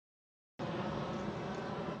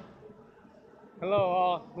Hello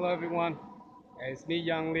all, hello everyone. It's me,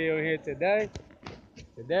 Young Leo here today.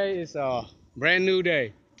 Today is a brand new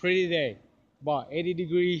day, pretty day, about 80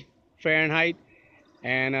 degree Fahrenheit,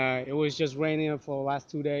 and it was just raining for the last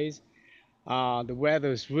 2 days. The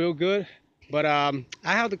weather is real good, but I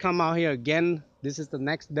have to come out here again. This is the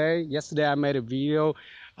next day. Yesterday I made a video,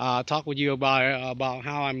 talk with you about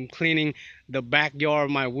how I'm cleaning the backyard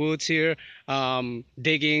of my woods here,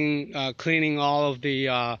 digging, cleaning all of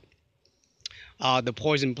the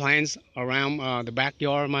poison plants around the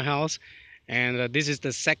backyard of my house. And this is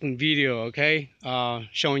the second video, okay,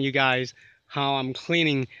 showing you guys how I'm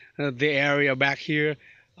cleaning the area back here.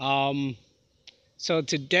 Um, so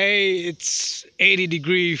today it's 80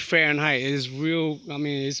 degree Fahrenheit. It's real, I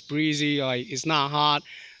mean, it's breezy, like it's not hot.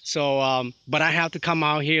 So, but I have to come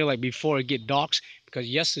out here like before it get dark because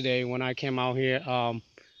yesterday when I came out here,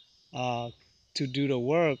 uh, to do the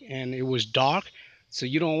work and it was dark. So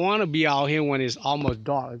you don't want to be out here when it's almost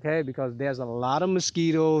dark, okay? Because there's a lot of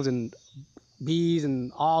mosquitoes and bees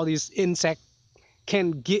and all these insects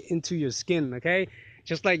can get into your skin, okay?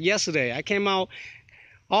 Just like yesterday, I came out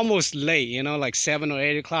almost late, like 7 or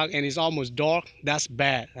 8 o'clock, and it's almost dark. That's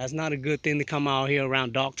bad. That's not a good thing to come out here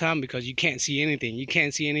around dark time because you can't see anything. You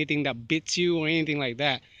can't see anything that bits you or anything like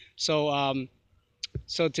that. So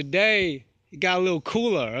today it got a little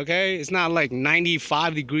cooler, okay? It's not like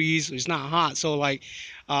 95 degrees. It's not hot. So like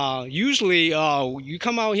usually you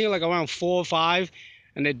come out here like around 4 or 5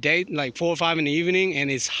 in the day, like 4 or 5 in the evening,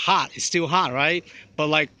 and it's hot. It's still hot, right? But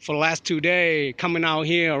like for the last 2 days, coming out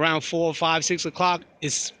here around 4 or 5, 6 o'clock,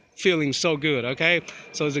 it's feeling so good, okay?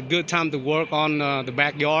 So it's a good time to work on the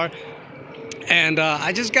backyard. And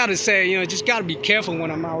I just gotta say, just gotta be careful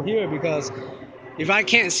when I'm out here because if I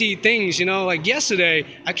can't see things, like yesterday,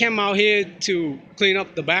 I came out here to clean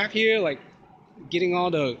up the back here, like getting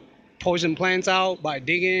all the poison plants out by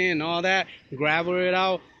digging and all that, gravel it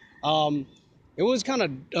out. Um, it was kind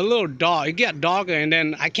of a little dark. It got darker, and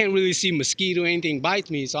then I can't really see mosquito or anything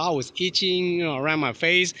bites me, so I was itching, around my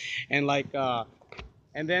face, and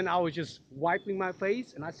and then I was just wiping my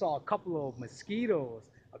face, and I saw a couple of mosquitoes,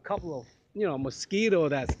 a couple of mosquito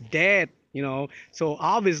that's dead. So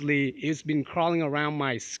obviously it's been crawling around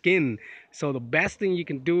my skin. So the best thing you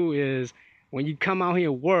can do is when you come out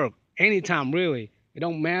here work, anytime really, it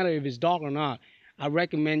don't matter if it's dark or not. I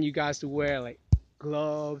recommend you guys to wear like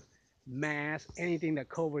gloves, mask, anything that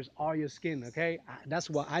covers all your skin. Okay, that's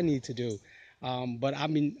what I need to do. But I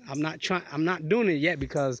mean, I'm not doing it yet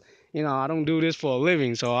because I don't do this for a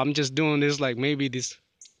living. So I'm just doing this like maybe this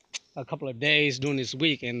a couple of days during this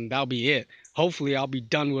week, and that'll be it. Hopefully, I'll be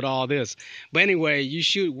done with all this. But anyway, you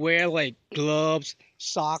should wear like gloves,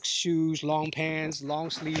 socks, shoes, long pants, long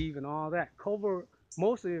sleeve, and all that. Cover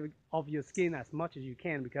most of your skin as much as you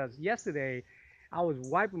can because yesterday I was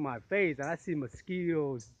wiping my face and I see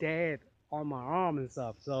mosquitoes dead on my arm and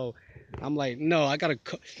stuff. So I'm like, no, I gotta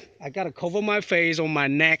cover my face or my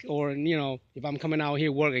neck, or if I'm coming out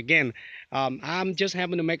here work again. I'm just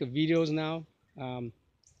having to make a videos now.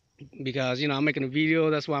 Because I'm making a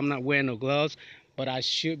video. That's why I'm not wearing no gloves, but I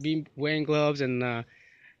should be wearing gloves and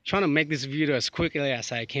trying to make this video as quickly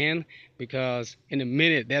as I can because in a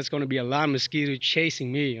minute there's going to be a lot of mosquitoes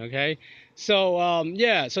chasing me. Okay, so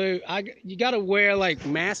yeah, so you gotta wear like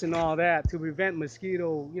masks and all that to prevent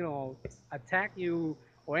mosquito attack you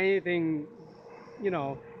or anything you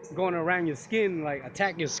know going around your skin like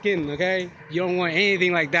attack your skin. Okay, you don't want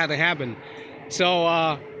anything like that to happen.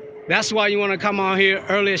 So that's why you want to come out here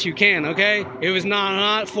early as you can, okay? If it's not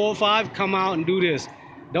hot, 4 or 5, come out and do this.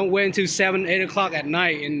 Don't wait until 7, 8 o'clock at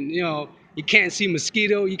night and you can't see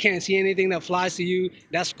mosquito, you can't see anything that flies to you.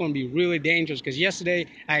 That's going to be really dangerous because yesterday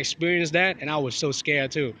I experienced that and I was so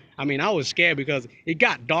scared too. I mean, I was scared because it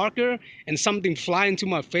got darker and something flying into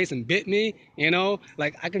my face and bit me,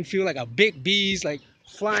 like I can feel like a big bees like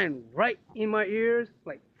flying right in my ears,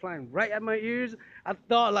 like flying right at my ears. I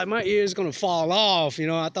thought like my ear is gonna fall off.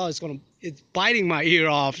 I thought it's biting my ear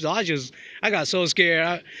off. So I got so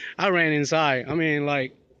scared. I ran inside. I mean,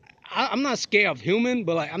 like, I'm not scared of human,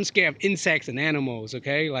 but like I'm scared of insects and animals.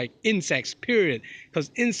 Okay, like insects, period.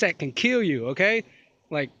 Because insect can kill you. Okay,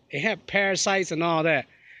 like they have parasites and all that.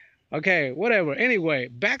 Okay, whatever. Anyway,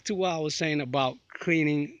 back to what I was saying about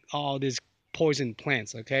cleaning all these poison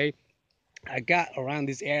plants. Okay, I got around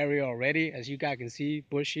this area already, as you guys can see,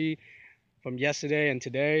 bushy from yesterday and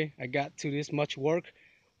today. I got to this much work.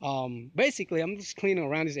 Basically, I'm just cleaning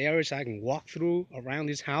around this area so I can walk through around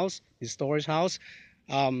this house, this storage house.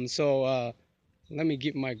 So let me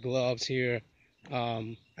get my gloves here.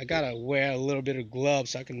 I gotta wear a little bit of gloves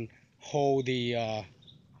so hold the I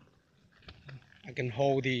can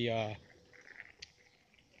hold the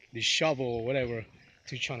the shovel or whatever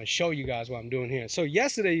to trying to show you guys what I'm doing here. So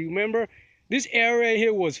yesterday, you remember, this area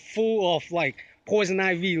here was full of like poison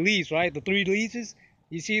ivy leaves, right? The 3 leaves.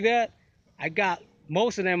 You see that? I got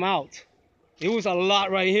most of them out. It was a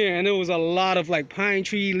lot right here, and there was a lot of like pine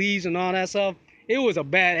tree leaves and all that stuff. It was a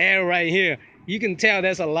bad area right here. You can tell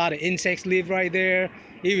there's a lot of insects live right there,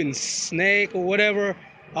 even snake or whatever.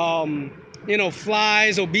 You know,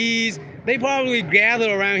 flies or bees. They probably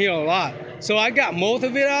gather around here a lot. So I got most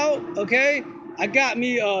of it out. Okay, I got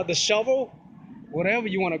me the shovel, whatever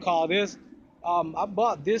you want to call this. I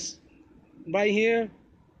bought this right here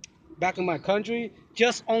back in my country,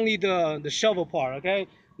 just only the shovel part, okay,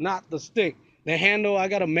 not the stick. The handle, I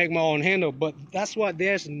gotta make my own handle, but that's what,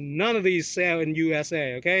 there's none of these sell in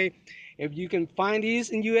USA, okay. If you can find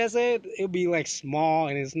these in USA, it'll be like small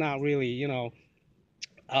and it's not really, you know,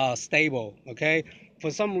 stable, okay.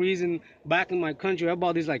 For some reason back in my country, I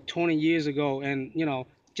bought this like 20 years ago, and you know,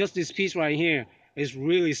 just this piece right here is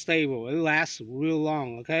really stable. It lasts real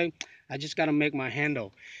long, okay. I just gotta make my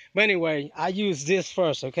handle. But anyway, I use this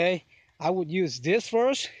first, okay. I would use this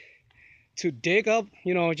first to dig up,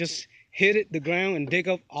 you know, just hit it the ground and dig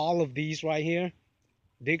up all of these right here.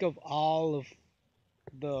 Dig up all of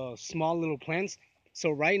the small little plants.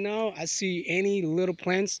 So right now I see any little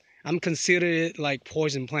plants, I'm consider it like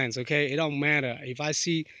poison plants, okay. It don't matter if I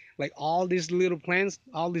see like all these little plants,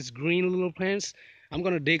 all these green little plants, I'm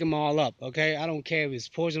gonna dig them all up, okay. I don't care if it's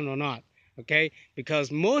poison or not, okay,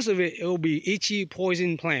 because most of it will be itchy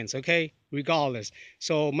poison plants, okay, regardless.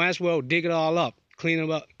 So might as well dig it all up, clean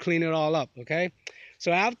it all up, okay.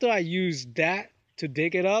 So after I use that to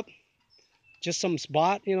dig it up, just some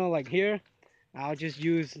spot, you know, like here, I'll just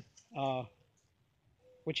use uh,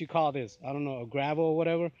 what you call this? I don't know, a gravel or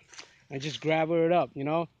whatever, and just grab it up, you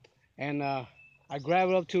know. And I grab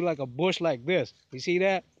it up to like a bush like this. You see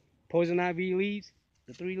that? Poison ivy leaves,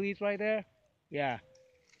 the 3 leaves right there. Yeah,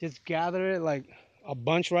 just gather it like a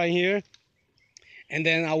bunch right here, and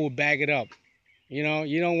then I will bag it up. You know,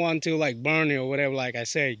 you don't want to like burn it or whatever. Like I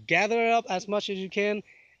say, gather it up as much as you can.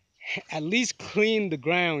 At least clean the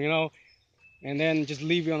ground, you know, and then just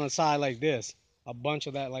leave it on the side like this, a bunch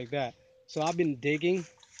of that like that. So I've been digging.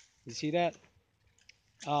 You see that?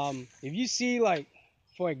 If you see, like,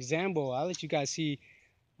 for example, I'll let you guys see.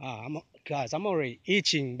 Guys, I'm already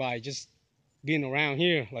itching by just being around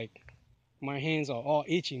here. Like my hands are all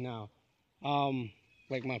itching now.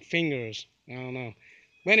 Like my fingers. I don't know.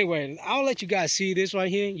 But anyway, I'll let you guys see this right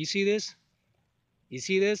here. You see this? You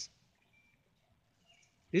see this?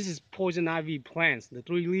 This is poison ivy plants, the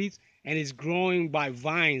 3 leaves, and it's growing by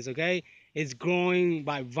vines, okay? It's growing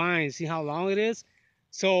by vines. See how long it is?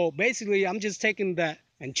 So basically, I'm just taking that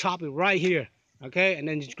and chop it right here, okay? And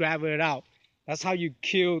then just grab it out. That's how you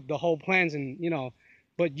kill the whole plants, and you know,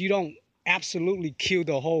 but you don't absolutely kill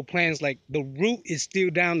the whole plants. Like the root is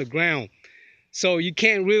still down the ground. So you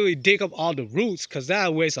can't really dig up all the roots because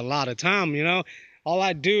that wastes a lot of time, you know. All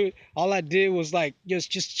I did was like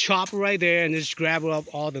just chop right there and just grab up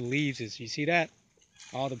all the leaves. You see that?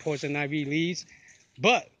 All the poison ivy leaves.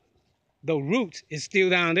 But the root is still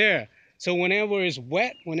down there. So whenever it's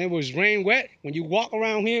wet, whenever it's rain wet, when you walk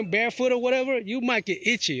around here barefoot or whatever, you might get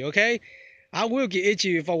itchy, okay? I will get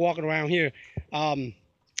itchy if I walk around here.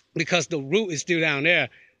 Because the root is still down there.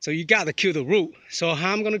 So you got to kill the root. So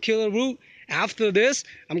how I'm going to kill the root? After this,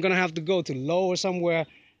 I'm going to have to go to Lowe or somewhere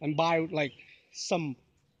and buy like some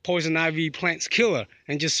poison ivy plants killer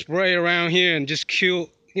and just spray around here and just kill,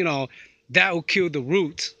 you know, that will kill the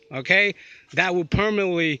roots, okay? That will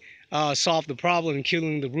permanently solve the problem,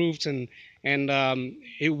 killing the roots, and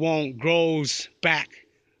it won't grows back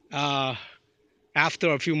uh, after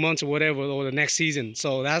a few months or whatever, or the next season.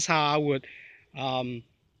 So that's how I would um,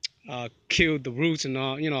 kill the roots and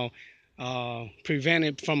you know, prevent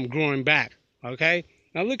it from growing back. Okay.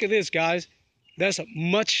 Now look at this, guys. There's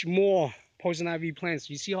much more poison ivy plants.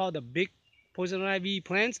 You see how the big poison ivy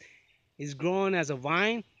plants is growing as a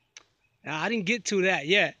vine? Now, I didn't get to that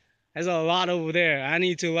yet. There's a lot over there. I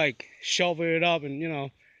need to like shovel it up, and you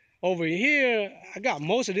know, over here I got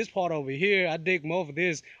most of this part over here. I dig most of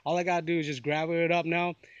this. All I gotta do is just grab it up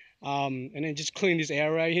now, and then just clean this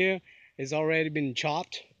area right here. It's already been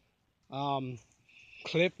chopped, um,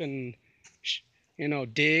 clip, and you know,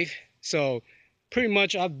 dig. So pretty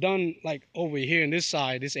much I've done like over here in this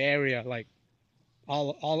side, this area, like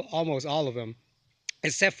almost all of them,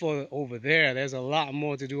 except for over there. There's a lot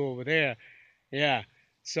more to do over there. Yeah.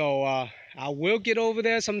 So I will get over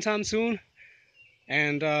there sometime soon,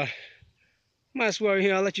 and might as well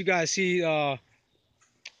here. I'll let you guys see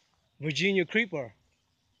Virginia creeper.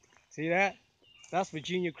 See that? That's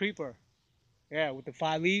Virginia creeper. Yeah, with the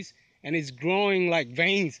 5 leaves. and it's growing like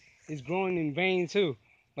veins. It's growing in veins too,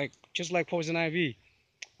 like just like poison ivy.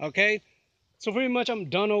 Okay, so pretty much I'm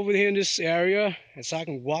done over here in this area, and so I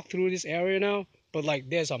can walk through this area now. But like,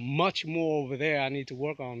 there's a much more over there I need to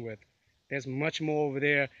work on with. There's much more over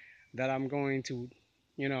there that I'm going to,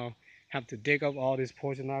 you know, have to dig up all these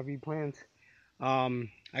poison ivy plants.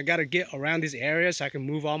 I gotta get around this area so I can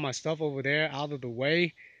move all my stuff over there out of the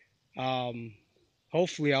way. Um,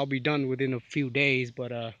 Hopefully I'll be done within a few days,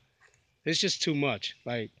 but it's just too much.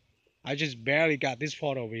 Like, I just barely got this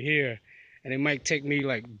part over here, and it might take me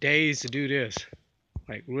like days to do this.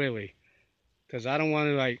 Like, really, because I don't want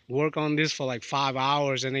to like work on this for like 5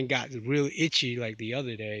 hours and then got really itchy like the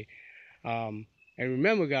other day. And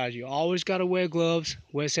remember, guys, you always gotta wear gloves,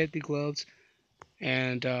 wear safety gloves,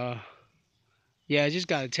 and yeah, I just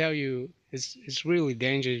gotta tell you, it's really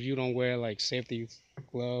dangerous if you don't wear like safety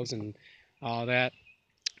gloves and all that.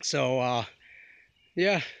 So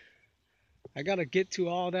yeah, I gotta get to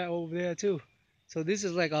all that over there too. So this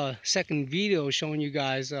is like a second video showing you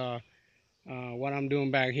guys what I'm doing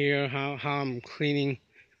back here, how I'm cleaning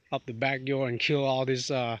up the backyard and kill all these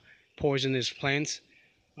poisonous plants.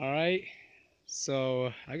 All right,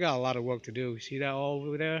 so I got a lot of work to do. See that all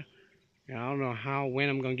over there? And I don't know when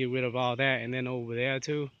I'm gonna get rid of all that, and then over there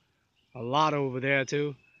too, a lot over there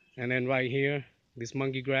too, and then right here, this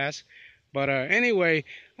monkey grass. But anyway,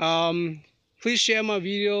 um, please share my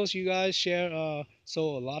videos, you guys. Share so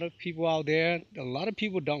a lot of people out there, a lot of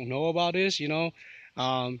people don't know about this, you know.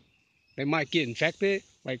 Um, they might get infected.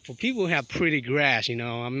 Like, for people who have pretty grass, you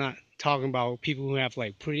know, I'm not talking about people who have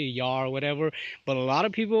like pretty yard or whatever, but a lot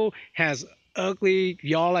of people has ugly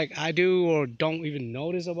yard like I do, or don't even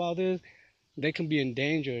notice about this. They can be in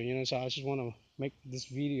danger, you know. So I just want to make this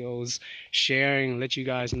videos sharing, let you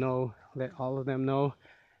guys know, let all of them know.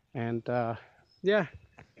 And yeah,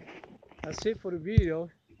 that's it for the video,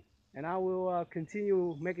 and I will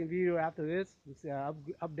continue making video after this. Just,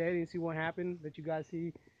 updating, see what happened, let you guys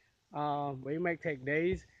see. But it might take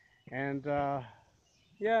days, and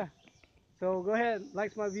yeah, so go ahead,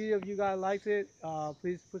 like my video if you guys liked it.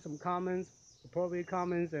 Please put some comments, appropriate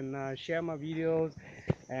comments, and share my videos,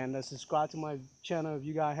 and subscribe to my channel if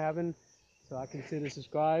you guys haven't, so I consider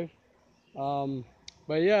subscribe. um,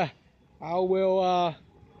 but yeah, I will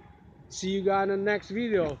see you guys in the next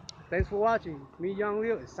video. Thanks for watching. Me, Young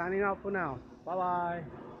Leo, is signing out for now. Bye bye.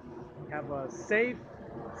 Have a safe,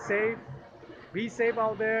 be safe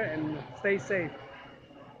out there and stay safe.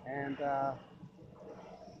 And I'll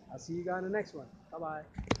see you guys in the next one. Bye bye.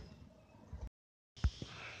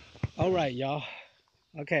 All right, y'all.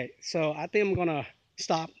 Okay, so I think I'm gonna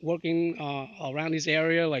stop working around this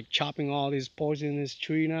area, like chopping all these poisonous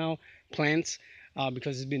tree now, plants,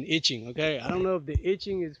 because it's been itching. Okay, I don't know if the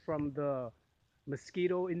itching is from the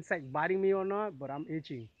mosquito insect biting me or not, but I'm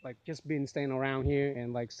itching, like just been staying around here,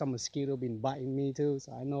 and like some mosquito been biting me too,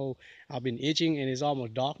 so I know I've been itching, and it's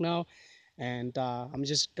almost dark now. And I'm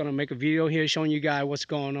just gonna make a video here showing you guys what's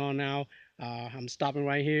going on now. I'm stopping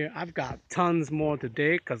right here. I've got tons more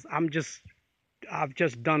today because I've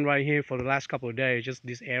just done right here for the last couple of days, just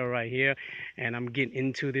this area right here, and I'm getting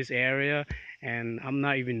into this area, and I'm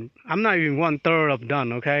not even 1/3 of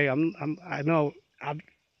done. Okay, I know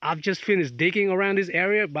I've just finished digging around this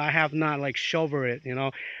area, but I have not like shoveled it. You know,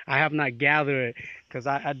 I have not gathered it because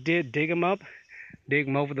I did dig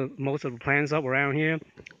most of the plants up around here.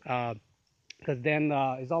 Because then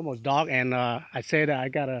it's almost dark, and I said that I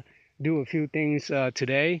gotta do a few things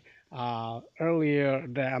today. Earlier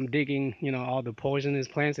that I'm digging, you know, all the poisonous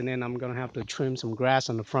plants, and then I'm gonna have to trim some grass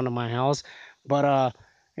on the front of my house. But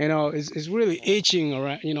you know, it's really itching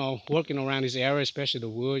around, you know, working around this area, especially the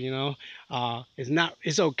wood. You know,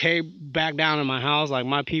 it's okay back down in my house. Like,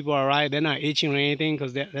 my people are right; they're not itching or anything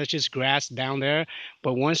because that's just grass down there.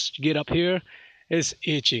 But once you get up here, it's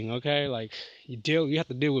itching. Okay, like, you have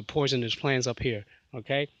to deal with poisonous plants up here.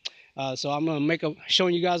 Okay, so I'm gonna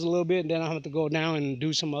showing you guys a little bit, and then I have to go down and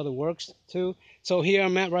do some other works too. So here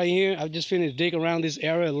I'm at right here. I've just finished digging around this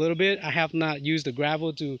area a little bit. I have not used the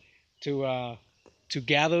gravel to uh, to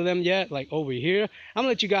gather them yet. Like over here, I'm gonna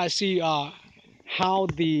let you guys see how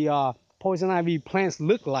the poison ivy plants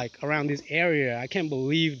look like around this area. I can't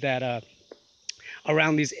believe that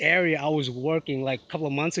around this area I was working like a couple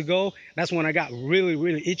of months ago. That's when I got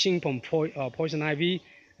really itching from poison ivy.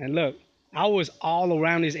 And look, I was all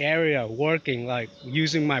around this area working, like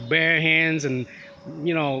using my bare hands, and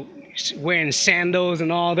you know, wearing sandals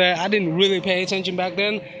and all that. I didn't really pay attention back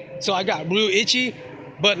then, so I got real itchy.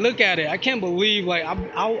 But look at it, I can't believe, like,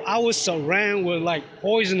 I was surrounded with like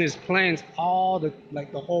poisonous plants all the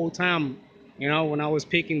whole time, you know, when I was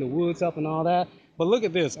picking the woods up and all that. But look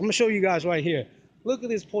at this, I'm gonna show you guys right here. Look at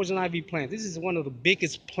this poison ivy plant. This is one of the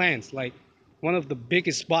biggest plants, like one of the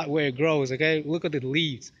biggest spot where it grows. Okay, look at the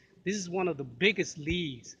leaves. This is one of the biggest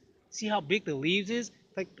leaves. See how big the leaves is?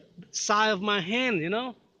 Like the size of my hand, you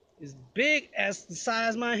know? It's big as the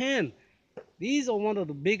size of my hand. These are one of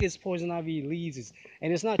the biggest poison ivy leaves.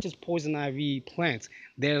 And it's not just poison ivy plants.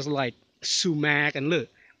 There's like sumac, and look,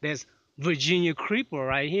 there's Virginia creeper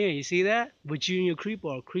right here. You see that? Virginia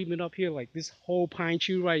creeper creeping up here, like this whole pine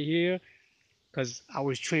tree right here. Because I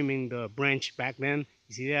was trimming the branch back then.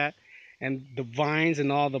 You see that? And the vines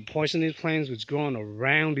and all the poisonous plants was growing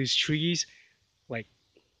around these trees like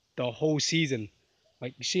the whole season.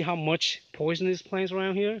 Like you see how much poisonous plants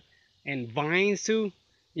around here? And vines too?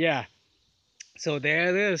 Yeah. So there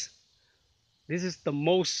it is. This is the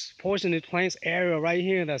most poisonous plants area right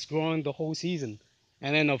here that's growing the whole season.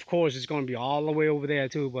 And then of course it's going to be all the way over there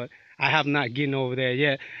too, but I have not getting over there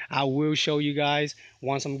yet. I will show you guys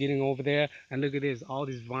once I'm getting over there. And look at this, all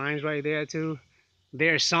these vines right there too.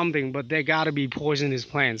 There's something, but they gotta be poisonous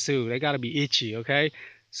plants too. They gotta be itchy, okay?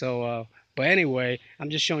 So, but anyway, I'm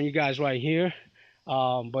just showing you guys right here.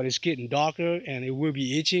 But it's getting darker and it will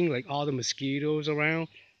be itching, like all the mosquitoes around.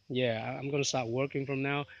 Yeah, I'm gonna start working from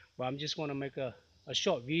now. But I'm just gonna make a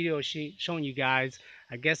short video showing you guys.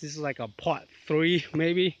 I guess this is like a part 3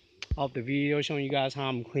 maybe of the video showing you guys how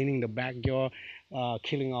I'm cleaning the backyard,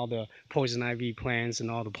 killing all the poison ivy plants and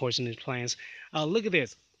all the poisonous plants. Look at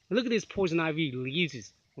this. Look at these poison ivy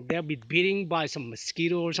leaves. They'll be bitten by some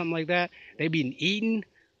mosquito or something like that. They've been eaten.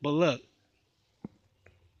 But look,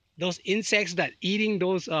 those insects that eating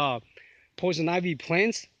those poison ivy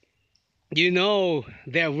plants, you know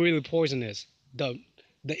they're really poisonous. The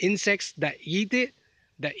insects that eat it,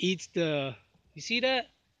 that eats the, you see that?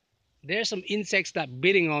 There's some insects that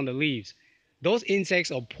biting on the leaves. Those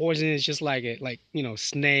insects are poisonous, just like it, like you know,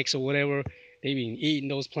 snakes or whatever. They've been eating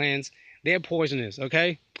those plants. They're poisonous,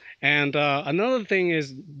 okay? And another thing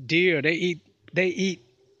is deer. They eat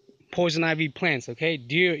poison ivy plants, okay?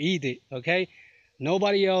 Deer eat it, okay?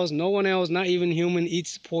 Nobody else, no one else, not even human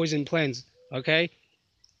eats poison plants, okay?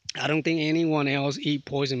 I don't think anyone else eat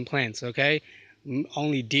poison plants, okay?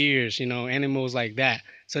 Only deers, you know, animals like that.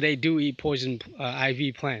 So they do eat poison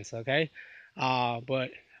ivy plants, okay?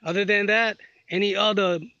 But other than that, any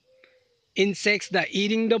other insects that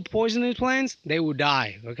eating the poisonous plants, they will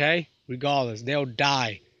die, okay? Regardless, they'll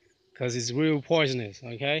die because it's real poisonous,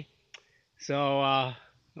 okay? So, all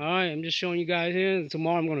right, I'm just showing you guys here.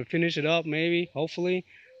 Tomorrow I'm going to finish it up, maybe, hopefully,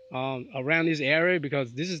 around this area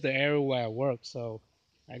because this is the area where I work. So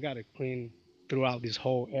I got to clean throughout this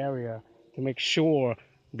whole area to make sure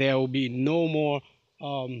there will be no more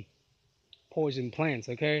um, poison plants,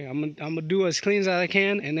 okay? I'm gonna do as clean as I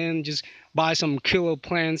can and then just buy some killer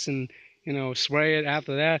plants and, you know, spray it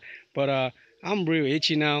after that. But I'm real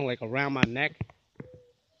itchy now, like around my neck.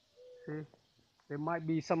 See? There might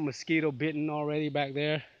be some mosquito bitten already back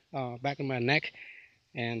there, back in my neck.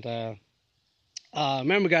 And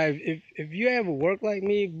remember, guys, if you ever work like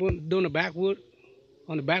me doing the backwood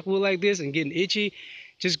on the backwood like this and getting itchy,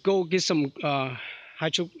 just go get some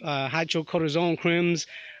hydrocortisone creams.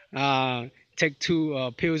 Uh, take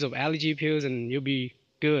 2 pills of allergy pills, and you'll be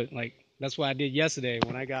good. Like that's what I did yesterday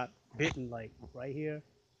when I got bitten, like right here.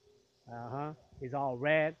 It's all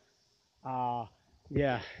red. Uh,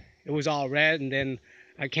 yeah, it was all red, and then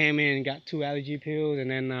I came in and got 2 allergy pills,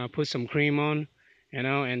 and then put some cream on, you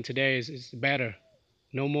know. And today is better.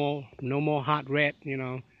 No more hot red, you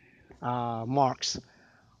know, marks.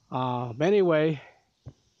 But anyway,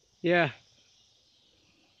 yeah,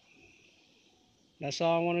 that's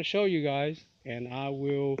all I want to show you guys, and I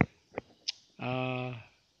will uh,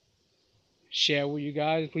 share with you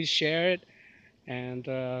guys. Please share it, and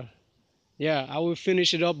yeah, I will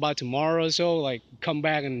finish it up by tomorrow or so. Like, come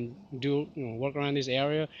back and do, you know, work around this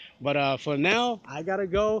area. But for now, I gotta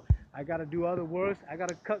go. I gotta do other work. I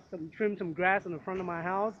gotta trim some grass in the front of my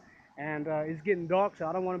house, and it's getting dark, so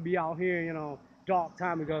I don't want to be out here, you know, dark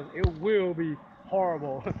time because it will be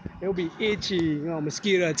horrible. It'll be itchy, you know,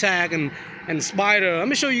 mosquito attack and spider. Let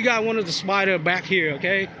me show you guys one of the spider back here,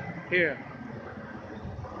 okay? Here,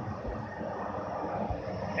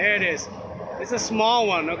 there it is. It's a small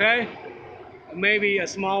one, okay? Maybe a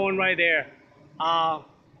small one right there. Uh,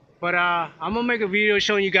 but I'm gonna make a video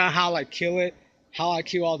showing you guys how I kill it, how I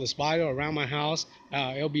kill all the spider around my house.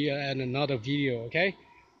 It'll be in another video, okay?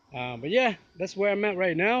 But yeah, that's where I'm at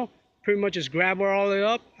right now. Pretty much just grab her all it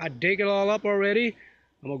up. I dig it all up already.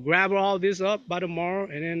 I'm gonna grab all this up by tomorrow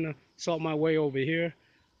and then sort my way over here.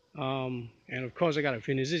 And of course I gotta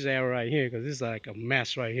finish this area right here because this is like a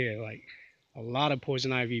mess right here, like a lot of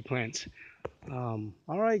poison ivy plants. All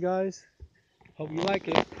right, guys. Hope you like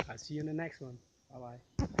it. I'll see you in the next one. Bye bye.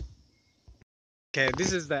 Okay,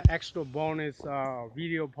 this is the extra bonus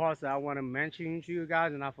video parts that I want to mention to you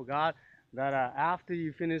guys, and I forgot that after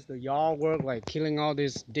you finish the yard work, like killing all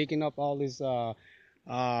this, digging up all these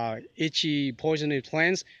itchy, poisonous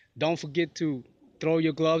plants, don't forget to throw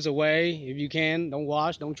your gloves away if you can. Don't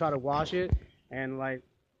wash. Don't try to wash it, and like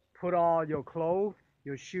put all your clothes,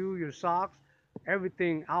 your shoe, your socks,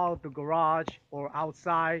 everything out of the garage or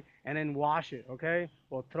outside, and then wash it, okay?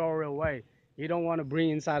 Or throw it away. You don't want to bring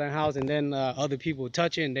inside the house and then other people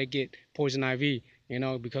touch it and they get poison ivy, you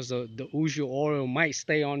know, because the usual oil might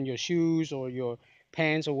stay on your shoes or your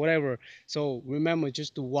pants or whatever. So remember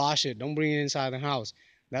just to wash it. Don't bring it inside the house.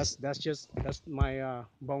 That's my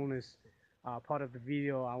bonus part of the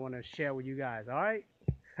video I want to share with you guys. All right.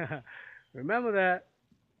 Remember that.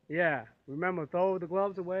 Yeah. Remember, throw the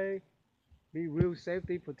gloves away. Be real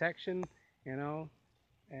safety protection. You know,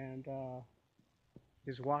 and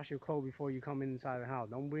just wash your clothes before you come inside the house.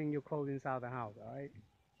 Don't bring your clothes inside the house, all right?